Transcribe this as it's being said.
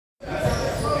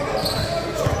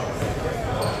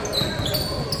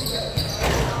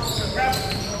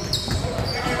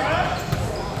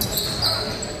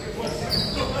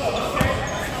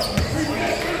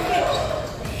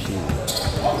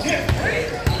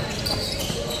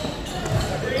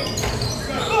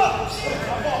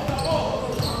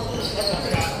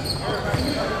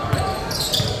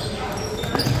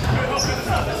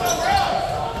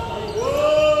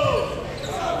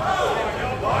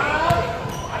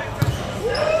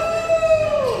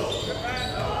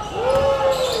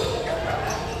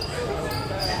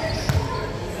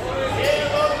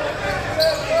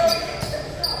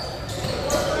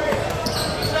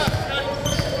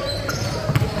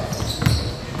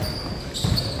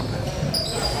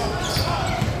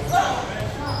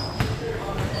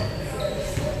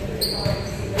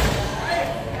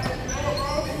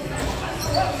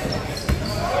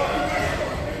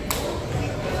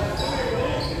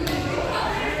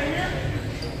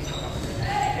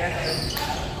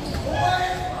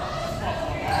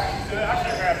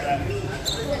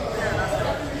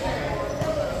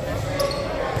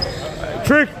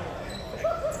Trick.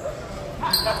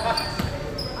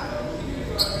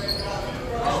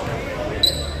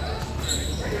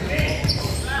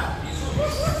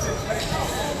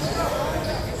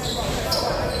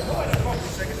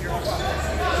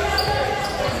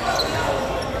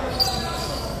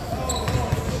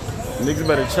 Niggas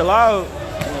better chill out.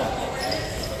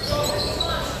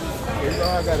 You know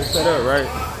I gotta set up, right?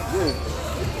 Yeah.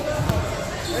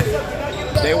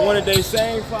 They wanted they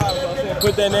same five, so I said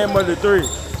put that name under 3.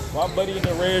 My buddy in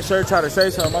the red shirt tried to say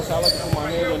something. I said I like to put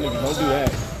my hands on niggas. Don't do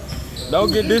that.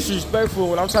 Don't get disrespectful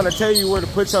when I'm trying to tell you where to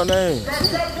put your name.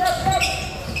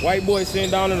 White boy sitting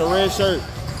down in the red shirt.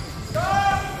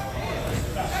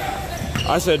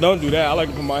 I said don't do that. I like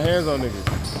to put my hands on niggas.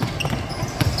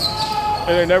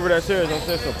 It ain't never that serious. I'm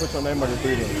saying so put your name under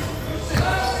 3 then.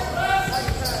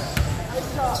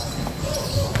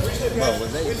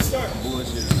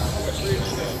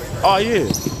 Oh yeah.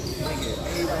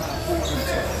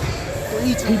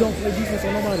 He don't play defense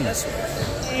on nobody.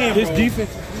 His defense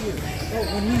is weird. Bro,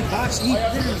 when he boxed, he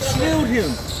literally shielded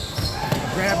him.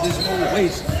 Grabbed his whole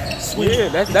waist. Yeah,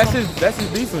 that's his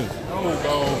defense. No,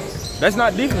 bro. That's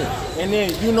not defense. And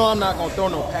then you know I'm not gonna throw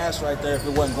no pass right there if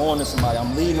it wasn't going to somebody.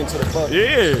 I'm leading to the bucket.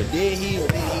 Yeah. Then he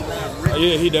grabbed.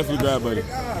 Yeah, he definitely grabbed buddy.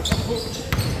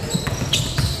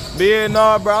 Yeah,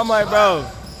 nah, bro. I'm like, bro.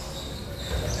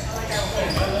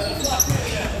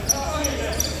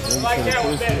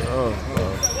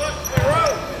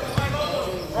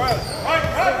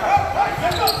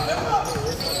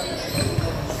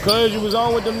 Cause you was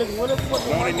on with them niggas. What the fuck?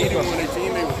 They needed one of their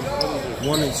teammates.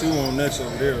 1 and 2 on next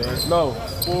over there, right? No,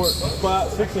 4,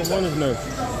 5, 6, and 1 is next.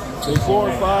 So 4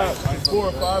 and 5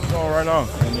 is on right now.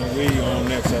 And then we on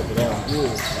next after that. Yeah.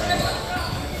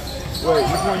 Wait,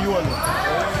 which one you on there?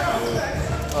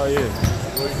 Oh yeah.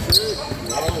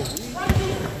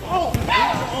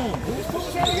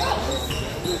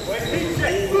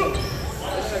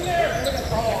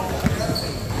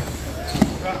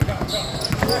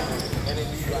 And it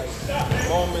be like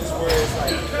moments where it's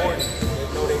like important. They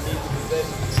know they need to possess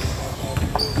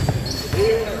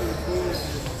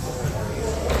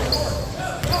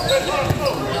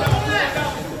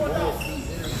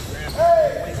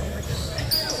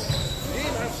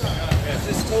I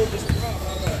just told this bro,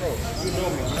 you know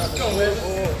me. I'm not going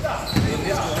in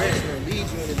this direction or lead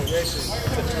you in the direction to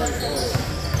turn forward.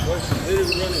 Once you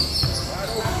literally running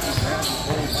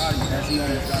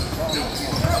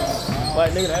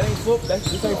Like nigga, that ain't football.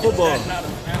 This ain't football. That's not a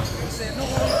pass. He said, no,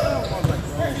 I'm like,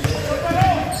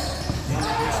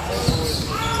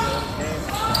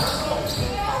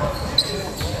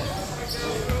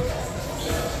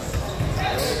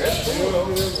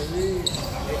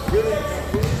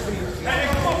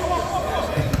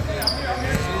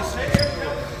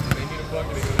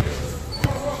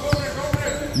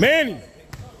 Manny.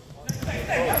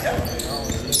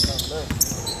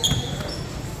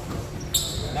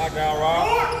 Knockdown, Rob.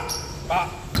 Bop.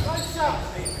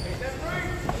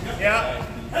 Yeah.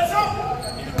 Heads up.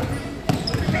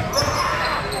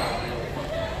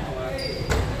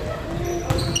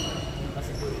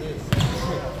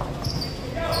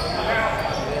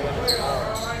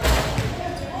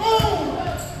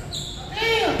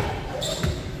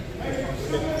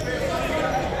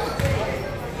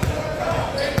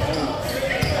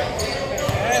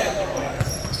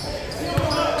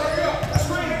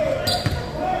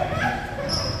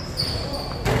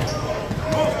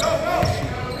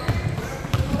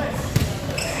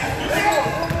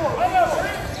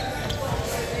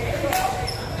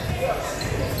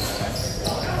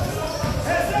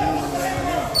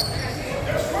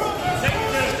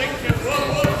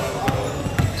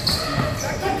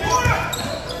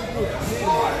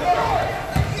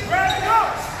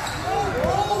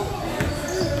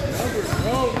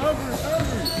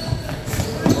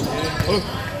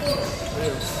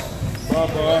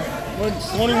 Bye-bye.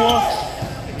 21.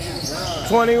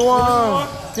 21.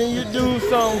 Can you do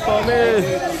something for me?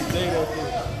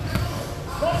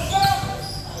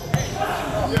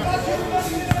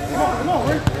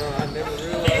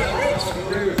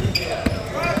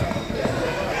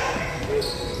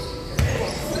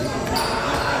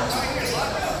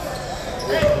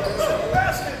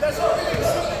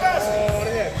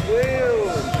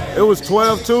 It was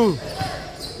 12-2.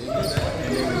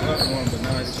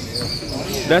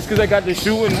 That's because they got the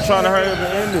shooting and trying to hurry up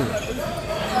and end it.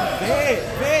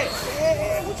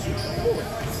 What you doing?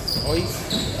 Oh,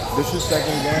 this is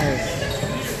second game.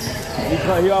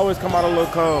 He always come out a little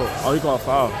cold. Oh, he called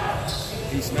foul.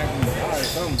 He smacked me high or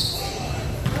something.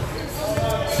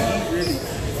 He really,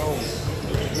 oh,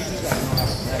 he just got to know how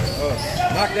to smack up.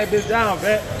 Knock that bitch down,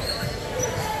 vet.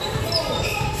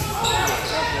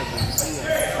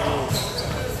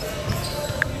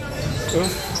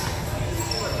 Hey.